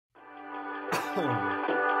I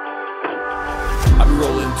be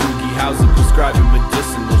rolling doogie houses, prescribing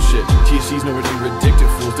medicinal shit. THC's nowhere near addicted,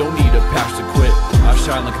 fools don't need a patch to quit. I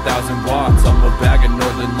shine like 1,000 watts, I'm a bag of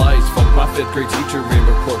northern lights. Fuck my 5th grade teacher in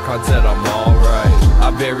report card said I'm alright.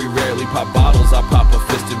 I very rarely pop bottles, I pop a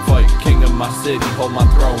fist and fight. King of my city, hold my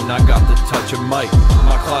throne, I got the touch of might.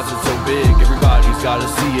 My closet's so big, everybody's gotta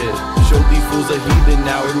see it. Show these fools a heathen,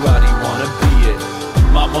 now everybody wanna be it.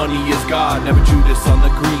 My money is God, never Judas on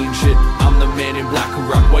the green shit. I'm the man in black who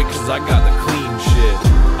rock white cause I got the clean shit.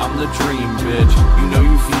 I'm the dream, bitch, you know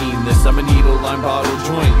you fiend this. I'm a needle line bottle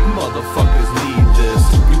joint, you motherfuckers need this.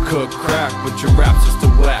 You cook crack, but your rap's just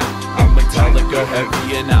a whack. I'm Metallica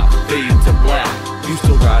heavy and I'll fade to black. You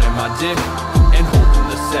still riding my dick and holding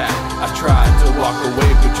the sack. I tried to walk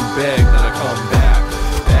away but you begged that I come back.